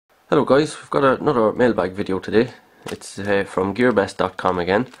Hello guys, we've got another mailbag video today. It's from GearBest.com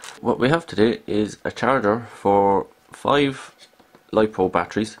again. What we have today is a charger for 5 LiPo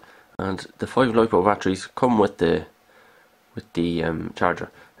batteries, and the 5 LiPo batteries come with the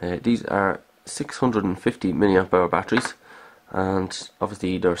charger. These are 650 milliamp hour batteries, and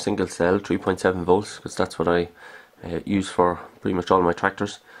obviously they're single cell 3.7 volts because that's what I use for pretty much all my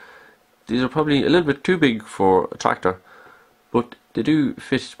tractors. These are probably a little bit too big for a tractor, but they do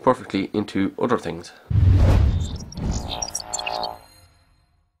fit perfectly into other things.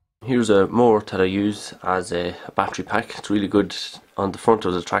 Here's a mower that I use as a battery pack. It's really good on the front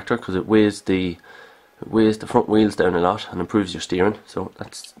of the tractor because it weighs the front wheels down a lot and improves your steering. So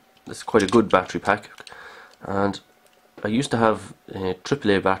that's quite a good battery pack. And I used to have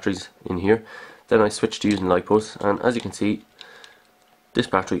AAA batteries in here. Then I switched to using LiPos, and as you can see, this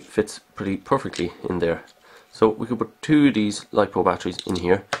battery fits pretty perfectly in there. So we could put 2 of these LiPo batteries in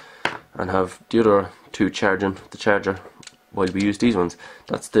here and have the other 2 charging the charger while we use these ones.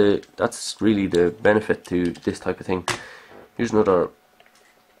 That's really the benefit to this type of thing. Here's another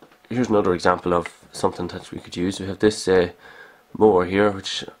example of something that we could use. We have this mower here,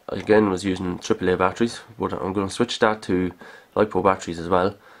 which again was using AAA batteries, but I'm going to switch that to LiPo batteries as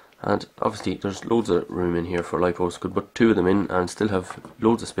well. And obviously there's loads of room in here for LiPos. Could put 2 of them in and still have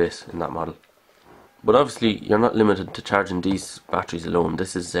loads of space in that model. But obviously you're not limited to charging these batteries alone.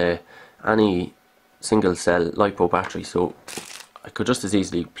 This is any single cell LiPo battery, so I could just as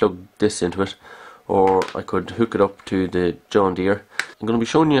easily plug this into it, or I could hook it up to the John Deere. I'm going to be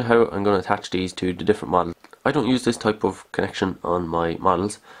showing you how I'm going to attach these to the different models. I don't use this type of connection on my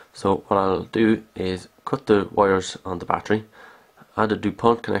models, so what I'll do is cut the wires on the battery, add a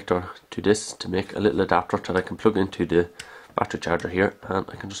DuPont connector to this to make a little adapter that I can plug into the battery charger here, and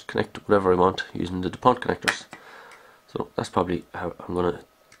I can just connect whatever I want using the DuPont connectors. So that's probably how I'm going to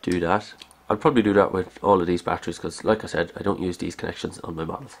do that. I'll probably do that with all of these batteries because, like I said, I don't use these connections on my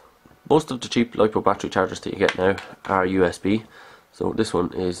models. Most of the cheap LiPo battery chargers that you get now are USB, so this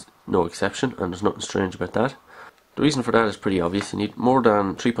one is no exception, and there's nothing strange about that. The reason for that is pretty obvious. You need more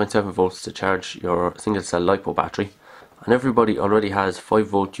than 3.7 volts to charge your single cell LiPo battery, and everybody already has 5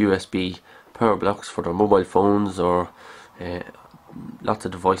 volt USB power blocks for their mobile phones, or lots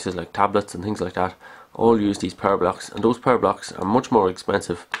of devices like tablets and things like that all use these power blocks, and those power blocks are much more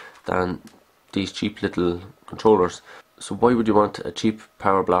expensive than these cheap little controllers. So why would you want a cheap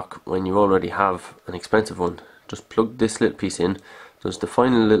power block when you already have an expensive one? Just plug this little piece in. There's the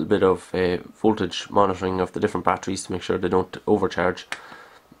final little bit of voltage monitoring of the different batteries to make sure they don't overcharge,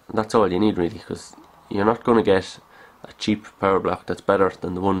 and that's all you need really, because you're not going to get a cheap power block that's better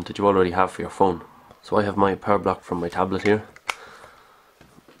than the one that you already have for your phone. So I have my power block from my tablet here.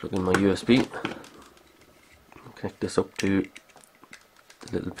 Plug in my USB, connect this up to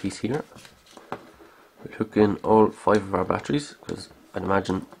the little piece here. We'll hook in all 5 of our batteries because I'd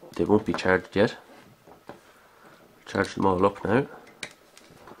imagine they won't be charged yet. Charge them all up now.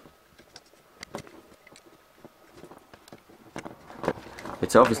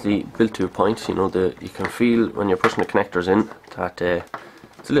 It's obviously built to a point, you know, you can feel when you're pushing the connectors in that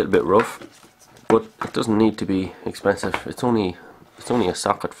it's a little bit rough, but it doesn't need to be expensive. It's only a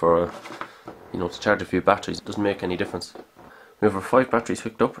socket for to charge a few batteries. It doesn't make any difference. We have our 5 batteries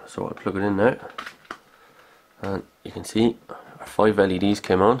hooked up, so I'll plug it in now, and you can see our 5 LEDs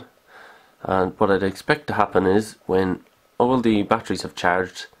came on. And what I'd expect to happen is when all the batteries have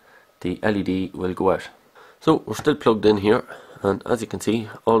charged, the LED will go out. So we're still plugged in here, and as you can see,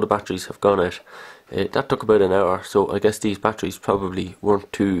 all the batteries have gone out. That took about an hour, so I guess these batteries probably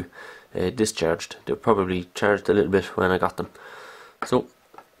weren't too discharged. They were probably charged a little bit when I got them. So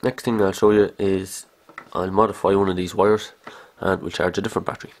next thing I'll show you is I'll modify one of these wires and we'll charge a different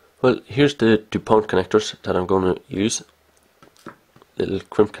battery. Well, here's the DuPont connectors that I'm going to use. Little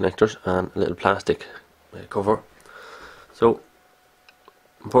crimp connectors and a little plastic cover. So,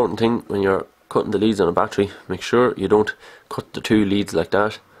 important thing when you're cutting the leads on a battery, make sure you don't cut the 2 leads like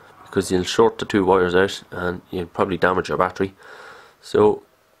that, because you'll short the 2 wires out and you'll probably damage your battery. So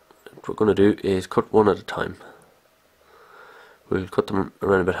what we're going to do is cut one at a time. We'll cut them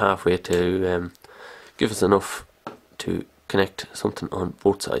around about halfway to give us enough to connect something on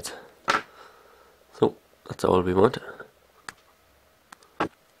both sides. So that's all we want.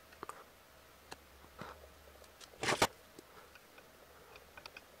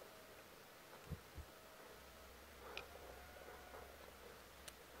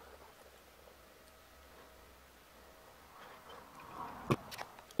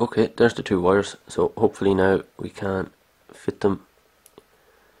 Okay, there's the 2 wires, so hopefully now we can fit them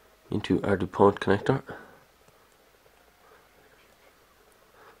into our DuPont connector.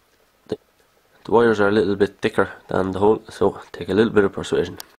 the wires are a little bit thicker than the hole, so take a little bit of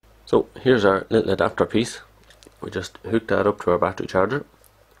persuasion. So here's our little adapter piece. We just hook that up to our battery charger,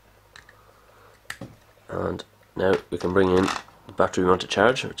 and now we can bring in the battery we want to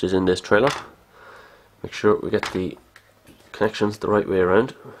charge, which is in this trailer. Make sure we get the connections the right way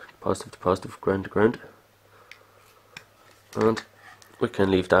around, positive to positive, ground to ground, and we can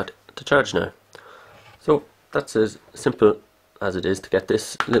leave that to charge now. So that's as simple as it is to get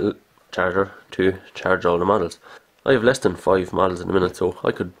this little charger to charge all the models. I have less than 5 models in a minute, so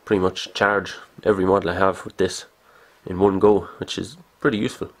I could pretty much charge every model I have with this in one go, which is pretty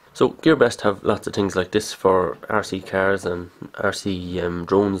useful. So GearBest have lots of things like this for RC cars and RC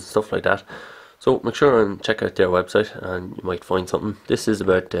drones and stuff like that. So make sure and check out their website and you might find something. This is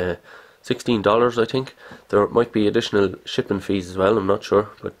about $16 I think. There might be additional shipping fees as well, I'm not sure,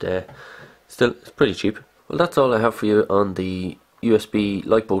 but still it's pretty cheap. Well, that's all I have for you on the USB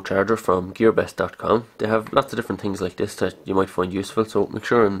LiPo charger from GearBest.com. They have lots of different things like this that you might find useful, so make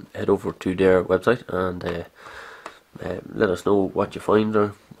sure and head over to their website and let us know what you find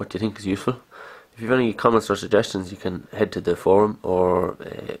or what you think is useful. If you have any comments or suggestions, you can head to the forum or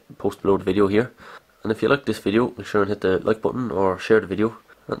post below the video here. And if you like this video, make sure and hit the like button or share the video.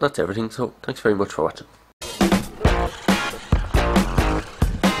 And that's everything, so thanks very much for watching.